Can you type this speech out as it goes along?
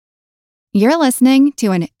You're listening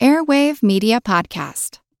to an Airwave Media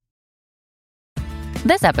Podcast.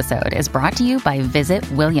 This episode is brought to you by Visit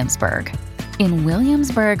Williamsburg. In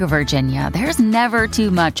Williamsburg, Virginia, there's never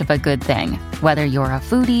too much of a good thing. Whether you're a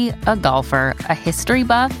foodie, a golfer, a history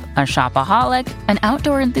buff, a shopaholic, an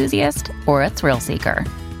outdoor enthusiast, or a thrill seeker,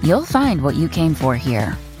 you'll find what you came for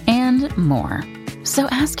here and more. So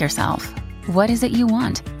ask yourself, what is it you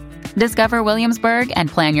want? Discover Williamsburg and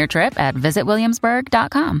plan your trip at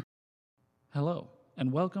visitwilliamsburg.com. Hello,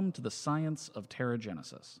 and welcome to the Science of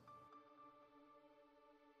Teragenesis.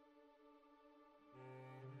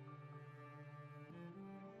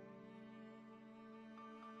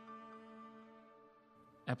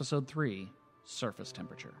 Episode 3, Surface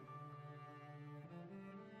Temperature.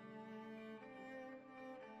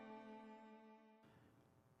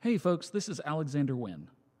 Hey folks, this is Alexander Wynn.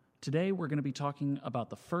 Today we're going to be talking about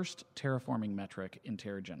the first terraforming metric in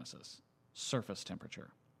teragenesis, surface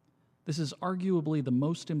temperature. This is arguably the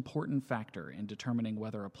most important factor in determining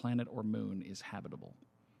whether a planet or moon is habitable.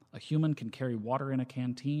 A human can carry water in a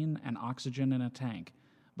canteen and oxygen in a tank,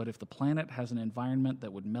 but if the planet has an environment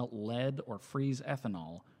that would melt lead or freeze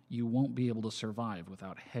ethanol, you won't be able to survive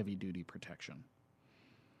without heavy-duty protection.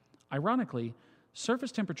 Ironically,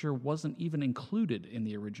 surface temperature wasn't even included in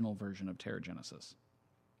the original version of Teragenesis.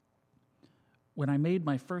 When I made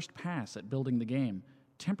my first pass at building the game,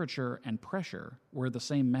 temperature and pressure were the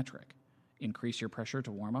same metric. Increase your pressure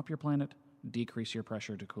to warm up your planet, decrease your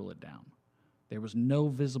pressure to cool it down. There was no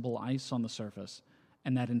visible ice on the surface,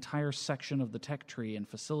 and that entire section of the tech tree and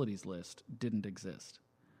facilities list didn't exist.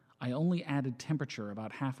 I only added temperature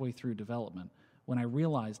about halfway through development when I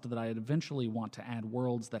realized that I'd eventually want to add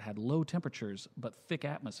worlds that had low temperatures but thick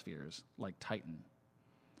atmospheres, like Titan.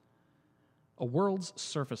 A world's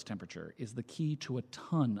surface temperature is the key to a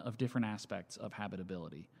ton of different aspects of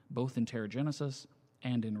habitability, both in teragenesis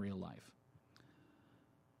and in real life.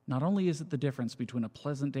 Not only is it the difference between a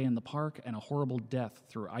pleasant day in the park and a horrible death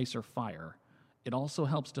through ice or fire, it also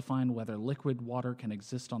helps define whether liquid water can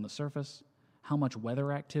exist on the surface, how much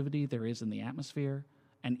weather activity there is in the atmosphere,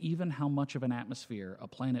 and even how much of an atmosphere a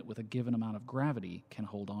planet with a given amount of gravity can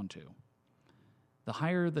hold on to. The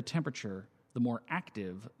higher the temperature, the more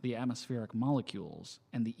active the atmospheric molecules,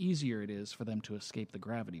 and the easier it is for them to escape the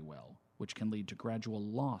gravity well, which can lead to gradual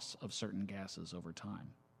loss of certain gases over time.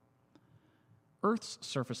 Earth's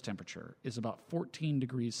surface temperature is about 14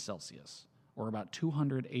 degrees Celsius, or about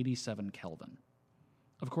 287 Kelvin.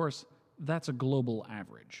 Of course, that's a global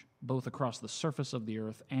average, both across the surface of the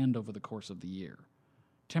Earth and over the course of the year.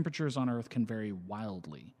 Temperatures on Earth can vary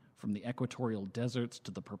wildly, from the equatorial deserts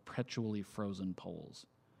to the perpetually frozen poles.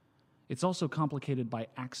 It's also complicated by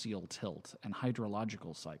axial tilt and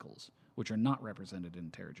hydrological cycles, which are not represented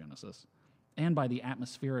in teragenesis, and by the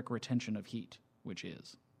atmospheric retention of heat, which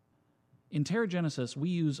is. In teragenesis, we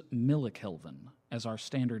use millikelvin as our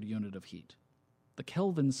standard unit of heat. The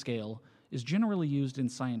Kelvin scale is generally used in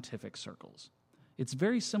scientific circles. It's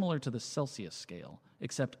very similar to the Celsius scale,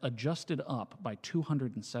 except adjusted up by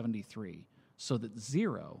 273, so that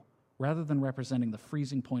 0, rather than representing the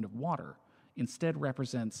freezing point of water, instead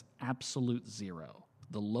represents absolute zero,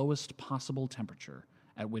 the lowest possible temperature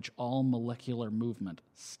at which all molecular movement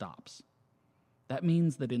stops. That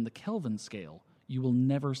means that in the Kelvin scale, you will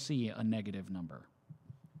never see a negative number.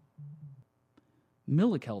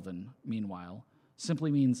 Millikelvin, meanwhile,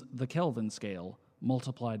 simply means the Kelvin scale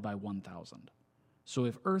multiplied by 1,000. So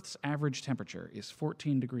if Earth's average temperature is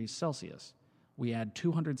 14 degrees Celsius, we add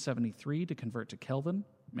 273 to convert to Kelvin,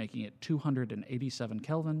 making it 287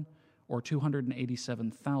 Kelvin, or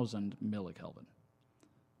 287,000 millikelvin.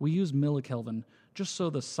 We use millikelvin just so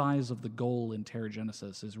the size of the goal in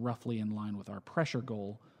teragenesis is roughly in line with our pressure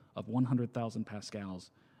goal of 100,000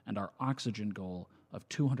 pascals and our oxygen goal of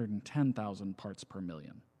 210,000 parts per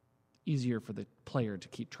million. Easier for the player to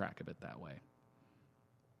keep track of it that way.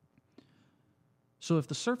 So if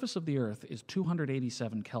the surface of the Earth is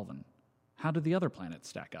 287 Kelvin, how do the other planets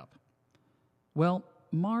stack up? Well,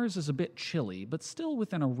 Mars is a bit chilly, but still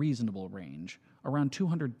within a reasonable range, around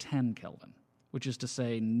 210 Kelvin, which is to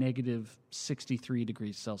say negative 63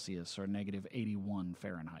 degrees Celsius or negative 81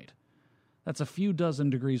 Fahrenheit. That's a few dozen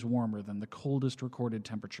degrees warmer than the coldest recorded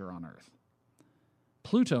temperature on Earth.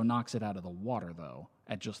 Pluto knocks it out of the water, though,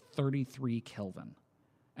 at just 33 Kelvin.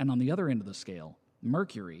 And on the other end of the scale,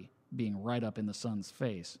 Mercury, being right up in the sun's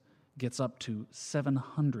face, gets up to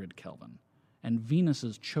 700 Kelvin, and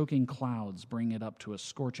Venus's choking clouds bring it up to a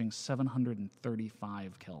scorching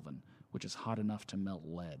 735 Kelvin, which is hot enough to melt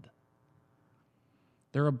lead.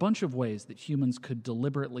 There are a bunch of ways that humans could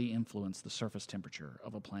deliberately influence the surface temperature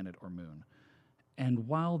of a planet or moon, And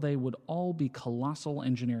while they would all be colossal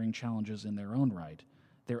engineering challenges in their own right,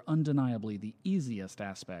 they're undeniably the easiest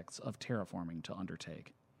aspects of terraforming to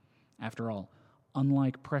undertake. After all,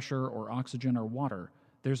 unlike pressure or oxygen or water,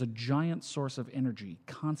 there's a giant source of energy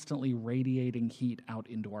constantly radiating heat out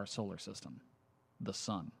into our solar system: the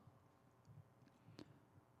sun.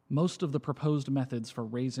 Most of the proposed methods for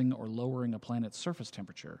raising or lowering a planet's surface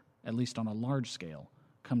temperature, at least on a large scale,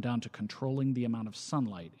 come down to controlling the amount of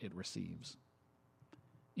sunlight it receives.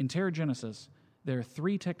 In Terragenesis, there are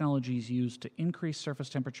 3 technologies used to increase surface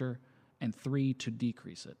temperature and 3 to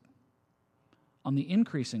decrease it. On the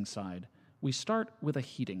increasing side, we start with a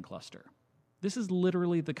heating cluster. This is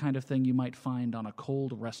literally the kind of thing you might find on a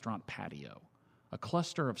cold restaurant patio, a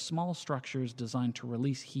cluster of small structures designed to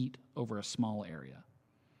release heat over a small area.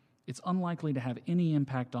 It's unlikely to have any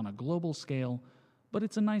impact on a global scale, but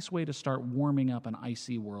it's a nice way to start warming up an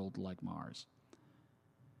icy world like Mars.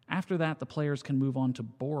 After that, the players can move on to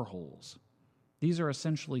boreholes. These are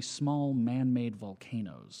essentially small man-made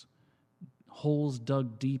volcanoes, holes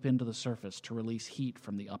dug deep into the surface to release heat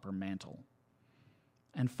from the upper mantle.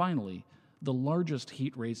 And finally, the largest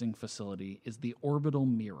heat-raising facility is the orbital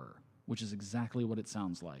mirror, which is exactly what it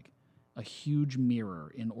sounds like: a huge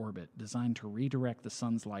mirror in orbit designed to redirect the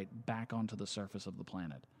sun's light back onto the surface of the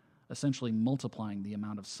planet, essentially multiplying the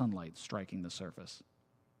amount of sunlight striking the surface.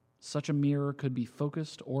 Such a mirror could be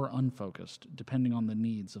focused or unfocused, depending on the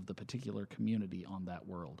needs of the particular community on that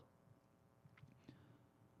world.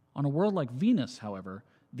 On a world like Venus, however,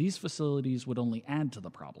 these facilities would only add to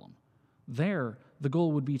the problem. There, the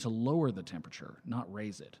goal would be to lower the temperature, not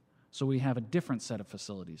raise it, so we have a different set of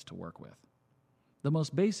facilities to work with. The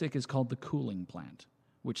most basic is called the cooling plant,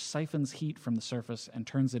 which siphons heat from the surface and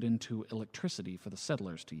turns it into electricity for the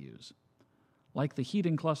settlers to use. Like the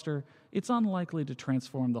heating cluster, it's unlikely to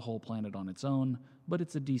transform the whole planet on its own, but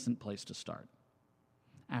it's a decent place to start.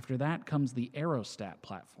 After that comes the aerostat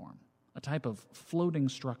platform, a type of floating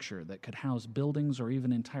structure that could house buildings or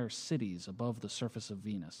even entire cities above the surface of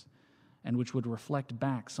Venus, and which would reflect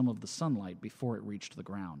back some of the sunlight before it reached the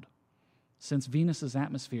ground. Since Venus's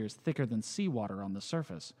atmosphere is thicker than seawater on the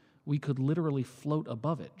surface, we could literally float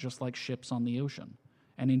above it, just like ships on the ocean.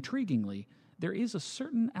 And intriguingly, there is a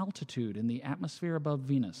certain altitude in the atmosphere above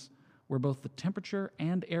Venus where both the temperature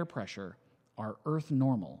and air pressure are Earth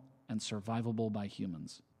normal and survivable by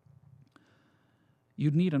humans.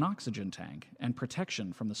 You'd need an oxygen tank and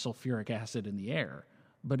protection from the sulfuric acid in the air,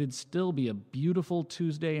 but it'd still be a beautiful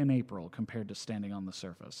Tuesday in April compared to standing on the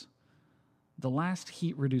surface. The last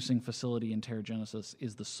heat-reducing facility in Terragenesis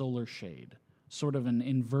is the solar shade, sort of an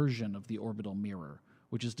inversion of the orbital mirror,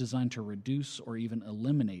 which is designed to reduce or even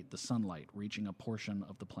eliminate the sunlight reaching a portion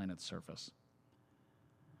of the planet's surface.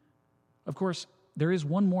 Of course, there is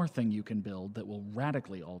one more thing you can build that will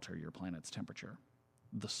radically alter your planet's temperature: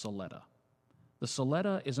 the Soletta. The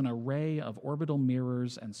Soletta is an array of orbital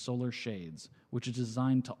mirrors and solar shades, which is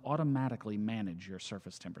designed to automatically manage your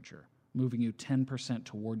surface temperature, moving you 10%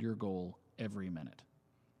 toward your goal every minute.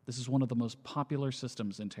 This is one of the most popular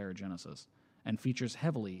systems in Terragenesis, and features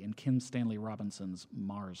heavily in Kim Stanley Robinson's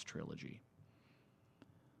Mars trilogy.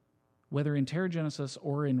 Whether in Terragenesis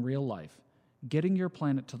or in real life, getting your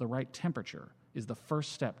planet to the right temperature is the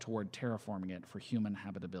first step toward terraforming it for human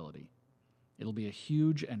habitability. It'll be a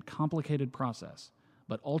huge and complicated process,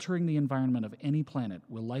 but altering the environment of any planet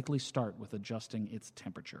will likely start with adjusting its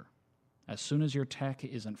temperature. As soon as your tech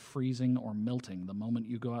isn't freezing or melting the moment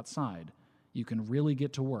you go outside, you can really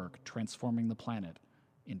get to work transforming the planet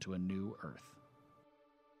into a new Earth.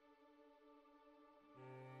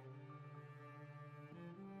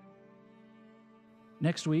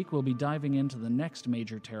 Next week, we'll be diving into the next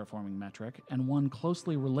major terraforming metric, and one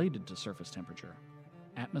closely related to surface temperature: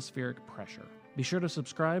 atmospheric pressure. Be sure to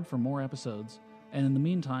subscribe for more episodes, and in the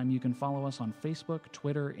meantime, you can follow us on Facebook,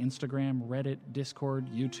 Twitter, Instagram, Reddit, Discord,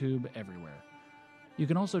 YouTube, everywhere. You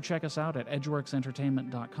can also check us out at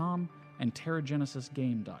edgeworksentertainment.com and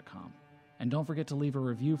terragenesisgame.com. And don't forget to leave a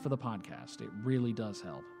review for the podcast. It really does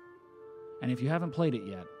help. And if you haven't played it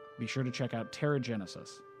yet, be sure to check out Terragenesis.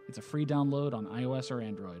 It's a free download on iOS or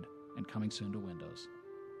Android, and coming soon to Windows.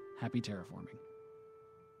 Happy terraforming.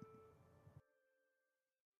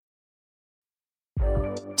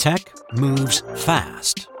 Tech moves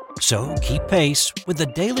fast, so keep pace with the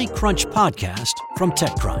Daily Crunch podcast from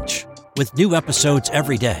TechCrunch. With new episodes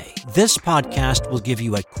every day, this podcast will give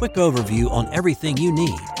you a quick overview on everything you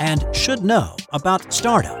need and should know about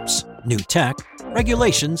startups, new tech,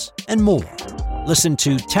 regulations, and more. Listen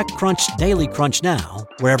to TechCrunch Daily Crunch now,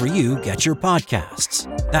 wherever you get your podcasts.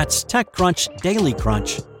 That's TechCrunch Daily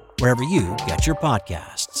Crunch, wherever you get your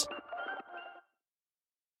podcasts.